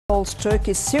calls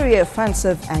Turkey's Syria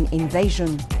offensive an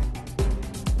invasion.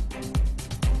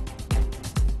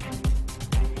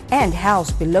 And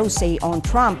House Pelosi on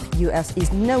Trump, U.S.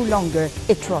 is no longer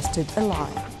a trusted ally.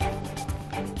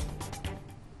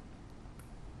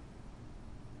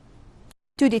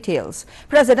 To details.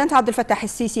 President Abdel Fattah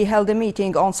al-Sisi held a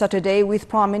meeting on Saturday with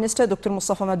Prime Minister Dr.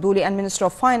 Mustafa Madbouli and Minister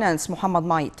of Finance Mohammed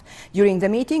Mait. During the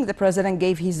meeting, the President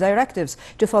gave his directives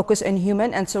to focus on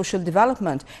human and social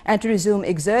development and to resume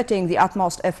exerting the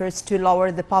utmost efforts to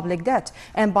lower the public debt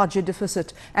and budget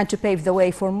deficit and to pave the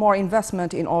way for more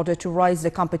investment in order to raise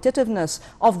the competitiveness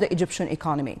of the Egyptian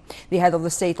economy. The head of the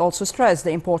state also stressed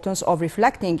the importance of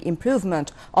reflecting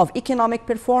improvement of economic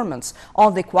performance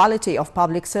on the quality of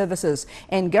public services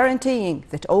and guaranteeing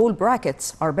that all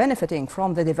brackets are benefiting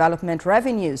from the development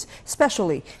revenues,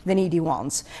 especially the needy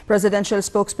ones. Presidential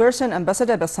spokesperson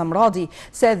Ambassador Bassam Radi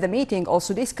said the meeting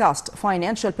also discussed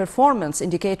financial performance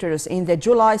indicators in the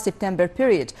July-September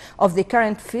period of the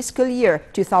current fiscal year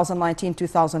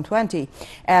 2019-2020.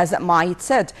 As Mait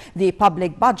said, the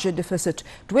public budget deficit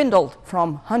dwindled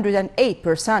from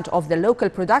 108% of the local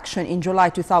production in July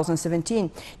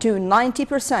 2017 to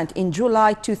 90% in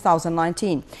July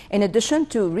 2019. In addition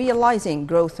to realizing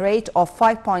growth rate of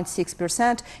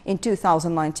 5.6% in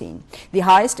 2019, the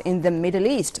highest in the Middle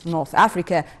East, North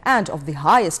Africa, and of the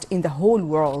highest in the whole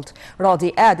world.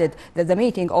 Radi added that the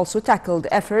meeting also tackled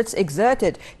efforts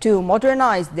exerted to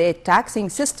modernize the taxing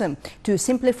system, to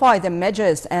simplify the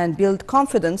measures and build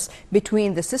confidence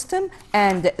between the system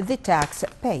and the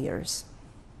taxpayers.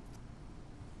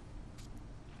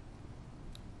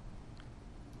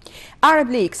 Arab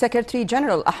League Secretary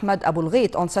General Ahmed Abul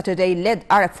Ghait on Saturday led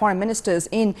Arab foreign ministers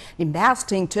in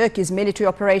lambasting Turkey's military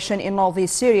operation in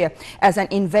northeast Syria as an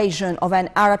invasion of an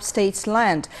Arab state's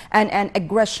land and an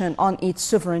aggression on its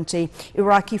sovereignty.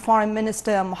 Iraqi Foreign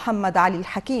Minister Muhammad Ali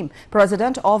al-Hakim,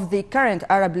 president of the current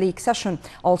Arab League session,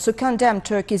 also condemned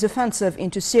Turkey's offensive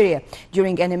into Syria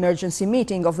during an emergency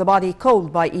meeting of the body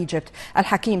called by Egypt.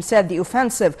 Al-Hakim said the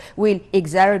offensive will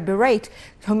exacerbate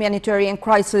humanitarian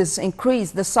crisis,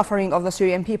 increase the suffering of the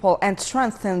Syrian people, and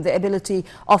strengthen the ability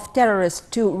of terrorists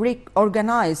to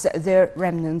reorganize their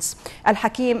remnants.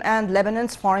 Al-Hakim and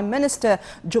Lebanon's Foreign Minister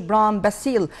Jubran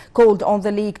Bassil called on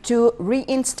the League to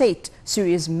reinstate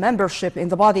Syria's membership in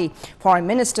the body. Foreign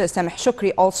Minister Sameh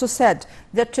Shukri also said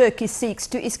that Turkey seeks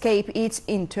to escape its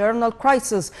internal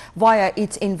crisis via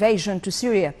its invasion to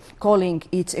Syria, calling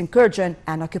its incursion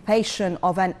an occupation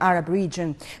of an Arab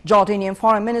region. Jordanian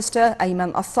Foreign Minister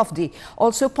Ayman al-Safdi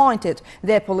also pointed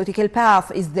their political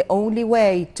path is the only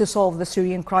way to solve the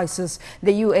Syrian crisis.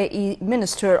 The UAE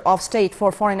Minister of State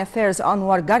for Foreign Affairs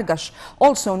Anwar Gargash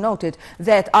also noted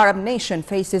that Arab nation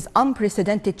faces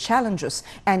unprecedented challenges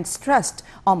and stressed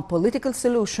on political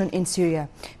solution in Syria.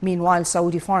 Meanwhile,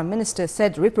 Saudi Foreign Minister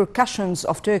said repercussions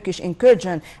of Turkish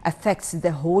incursion affects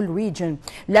the whole region.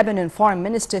 Lebanon Foreign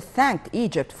Minister thanked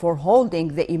Egypt for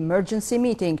holding the emergency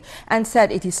meeting and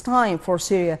said it is time for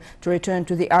Syria to return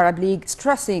to the Arab League,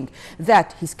 stressing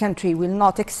that his country will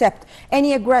not accept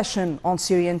any aggression on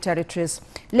Syrian territories.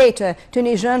 Later,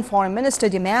 Tunisian Foreign Minister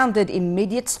demanded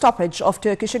immediate stoppage of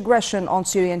Turkish aggression on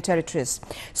Syrian territories.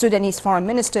 Sudanese Foreign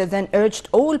Minister then urged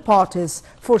all parties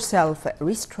for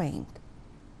self-restraint.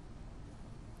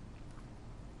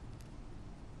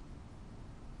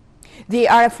 The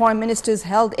Arab foreign ministers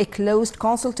held a closed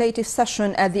consultative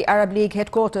session at the Arab League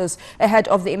headquarters ahead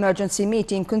of the emergency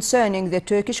meeting concerning the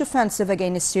Turkish offensive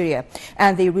against Syria,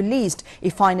 and they released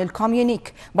a final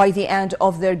communique by the end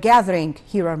of their gathering.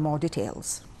 Here are more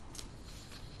details.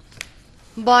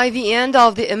 By the end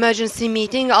of the emergency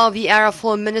meeting of the Arab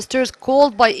foreign ministers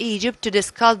called by Egypt to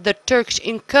discuss the Turkish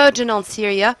incursion on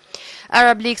Syria,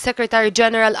 Arab League Secretary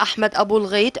General Ahmed Abul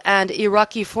Ghait and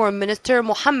Iraqi Foreign Minister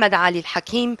Muhammad Ali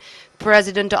al-Hakim,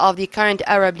 president of the current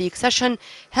Arab League session,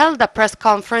 held a press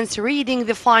conference reading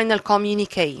the final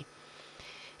communique.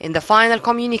 In the final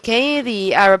communique,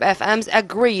 the Arab FMs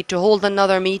agreed to hold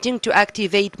another meeting to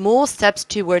activate more steps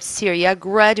towards Syria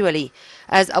gradually.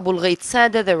 As Abul Ghait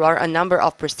said, there are a number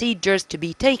of procedures to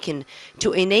be taken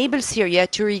to enable Syria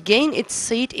to regain its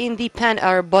seat in the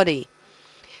Pan-Arab body.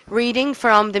 Reading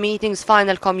from the meeting's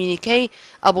final communique,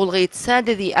 Abul Ghait said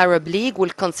that the Arab League will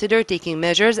consider taking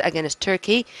measures against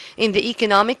Turkey in the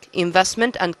economic,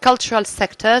 investment and cultural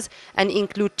sectors and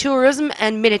include tourism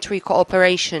and military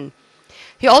cooperation.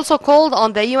 He also called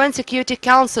on the UN Security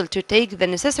Council to take the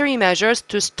necessary measures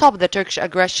to stop the Turkish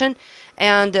aggression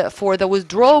and for the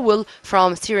withdrawal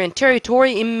from Syrian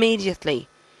territory immediately.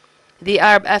 The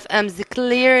Arab FMs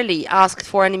clearly asked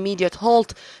for an immediate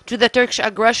halt to the Turkish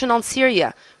aggression on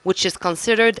Syria, which is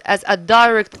considered as a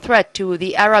direct threat to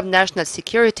the Arab national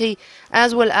security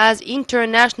as well as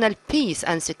international peace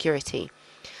and security.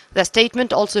 The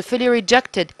statement also fully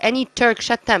rejected any Turkish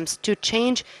attempts to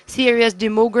change Syria's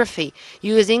demography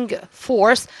using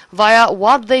force via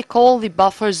what they call the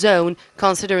buffer zone,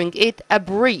 considering it a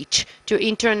breach to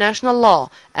international law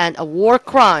and a war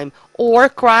crime or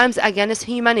crimes against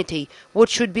humanity,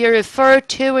 which should be referred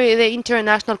to the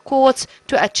international courts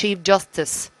to achieve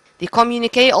justice. The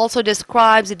communique also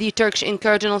describes the Turkish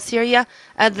incursion on Syria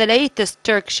as the latest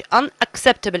Turkish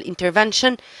unacceptable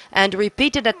intervention and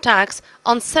repeated attacks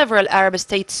on several Arab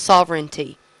states'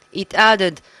 sovereignty. It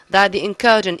added that the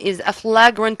incursion is a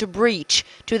flagrant breach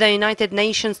to the United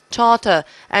Nations Charter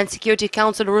and Security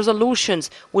Council resolutions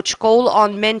which call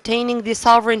on maintaining the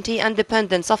sovereignty and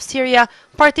independence of Syria,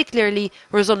 particularly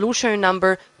resolution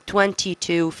number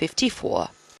 2254.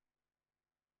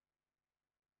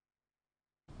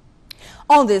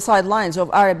 On the sidelines of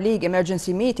Arab League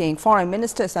emergency meeting, Foreign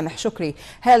Minister Sameh Shukri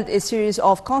held a series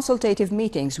of consultative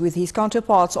meetings with his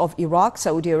counterparts of Iraq,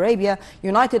 Saudi Arabia,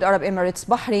 United Arab Emirates,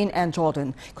 Bahrain and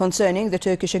Jordan concerning the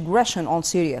Turkish aggression on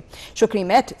Syria. Shukri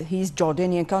met his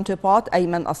Jordanian counterpart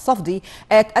Ayman al-Safdi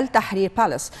at Al Tahrir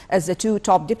Palace as the two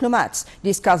top diplomats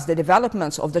discussed the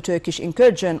developments of the Turkish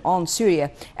incursion on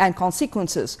Syria and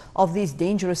consequences of this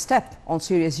dangerous step on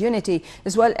Syria's unity,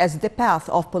 as well as the path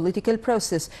of political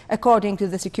process according to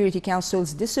the Security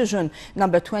Council's decision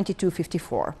number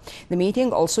 2254. The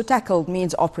meeting also tackled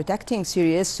means of protecting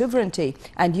Syria's sovereignty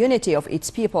and unity of its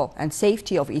people and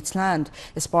safety of its land.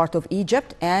 As part of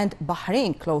Egypt and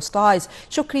Bahrain close ties,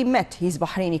 Shukri met his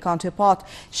Bahraini counterpart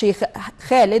Sheikh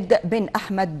Khalid bin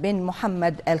Ahmed bin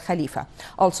Mohammed Al Khalifa.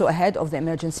 Also ahead of the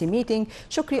emergency meeting,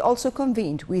 Shukri also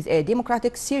convened with a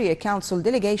Democratic Syria Council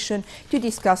delegation to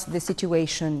discuss the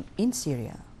situation in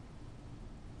Syria.